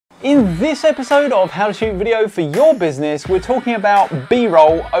In this episode of How to Shoot Video for Your Business, we're talking about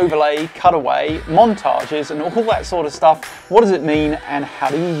B-roll, overlay, cutaway, montages, and all that sort of stuff. What does it mean and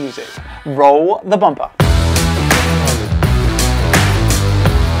how do you use it? Roll the bumper.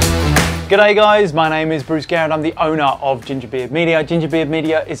 G'day guys, my name is Bruce Garrett. I'm the owner of GINGERBEARD Media. GINGERBEARD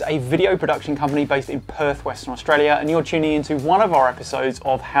Media is a video production company based in Perth, Western Australia, and you're tuning into one of our episodes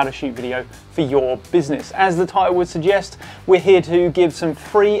of How to Shoot Video for Your Business. As the title would suggest, we're here to give some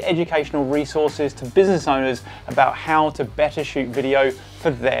free educational resources to business owners about how to better shoot video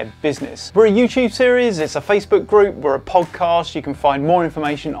for their business. We're a YouTube series, it's a Facebook group, we're a podcast. You can find more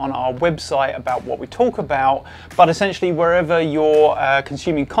information on our website about what we talk about, but essentially wherever you're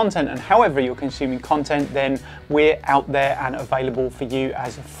consuming content and however you're consuming content, then we're out there and available for you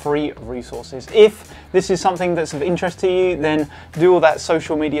as free resources. If this is something that's of interest to you, then do all that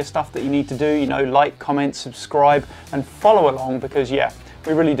social media stuff that you need to do, you know, like, comment, subscribe, and follow along, because yeah,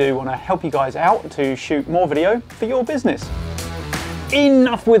 we really do want to help you guys out to shoot more video for your business.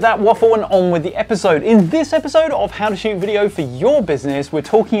 Enough with that waffle and on with the episode. In this episode of How to Shoot Video for Your Business, we're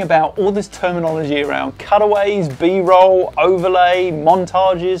talking about all this terminology around cutaways, B-roll, overlay,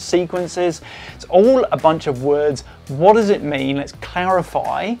 montages, sequences. It's all a bunch of words. What does it mean? Let's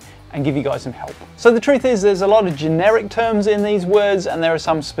clarify and give you guys some help. So the truth is there's a lot of generic terms in these words and there are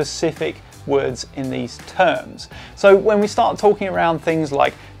some specific words in these terms. So when we start talking around things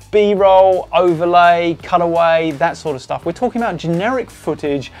like B-roll, overlay, cutaway, that sort of stuff, we're talking about generic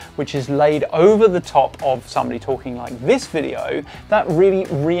footage which is laid over the top of somebody talking like this video that really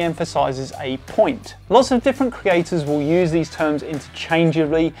re-emphasizes a point. Lots of different creators will use these terms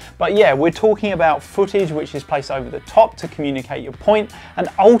interchangeably, but yeah, we're talking about footage which is placed over the top to communicate your point, and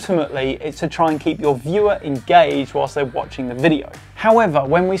ultimately it's to try and keep your viewer engaged whilst they're watching the video. However,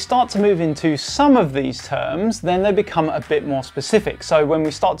 when we start to move into some of these terms, then they become a bit more specific. So when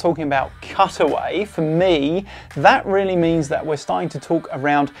we start talking about cutaway, for me, that really means that we're starting to talk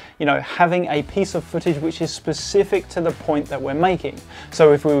around, you know, having a piece of footage which is specific to the point that we're making.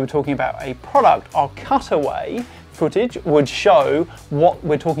 So if we were talking about a product, our cutaway footage would show what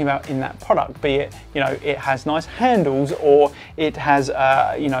we're talking about in that product, be it, you know, it has nice handles or it has,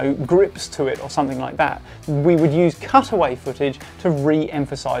 you know, grips to it or something like that. We would use cutaway footage to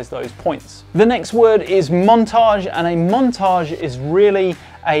re-emphasize those points. The next word is montage, and a montage is really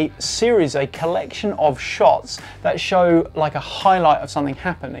a series, a collection of shots that show like a highlight of something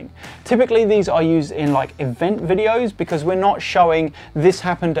happening. Typically these are used in like event videos because we're not showing this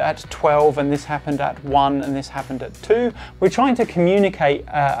happened at 12 and this happened at 1 and this happened at 2. We're trying to communicate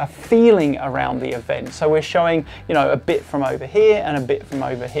a feeling around the event. So we're showing, you know, a bit from over here and a bit from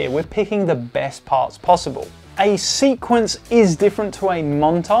over here. We're picking the best parts possible. A sequence is different to a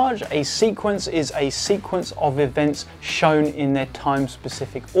montage. A sequence is a sequence of events shown in their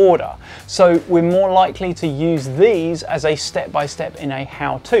time-specific order. So we're more likely to use these as a step-by-step in a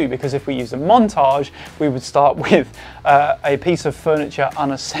how-to, because if we use a montage, we would start with a piece of furniture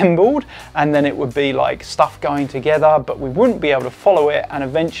unassembled, and then it would be like stuff going together, but we wouldn't be able to follow it, and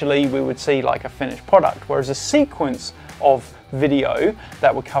eventually we would see like a finished product. Whereas a sequence of video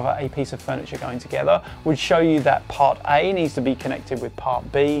that would cover a piece of furniture going together would show you that part A needs to be connected with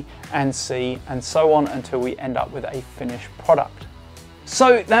part B and C and so on until we end up with a finished product.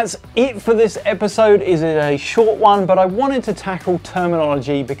 So that's it for this episode. Is it a short one? But I wanted to tackle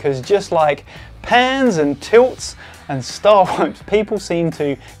terminology because just like pans and tilts and star wipes, people seem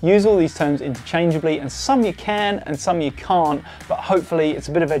to use all these terms interchangeably, and some you can and some you can't, but hopefully it's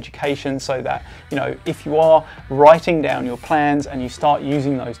a bit of education so that, you know, if you are writing down your plans and you start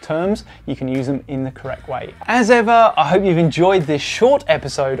using those terms, you can use them in the correct way. As ever, I hope you've enjoyed this short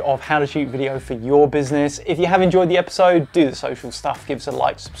episode of How to Shoot Video for Your Business. If you have enjoyed the episode, do the social stuff, give us a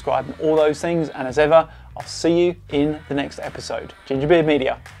like, subscribe, and all those things, and as ever, I'll see you in the next episode. GINGERBEARD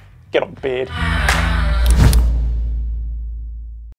Media. Get on, beard.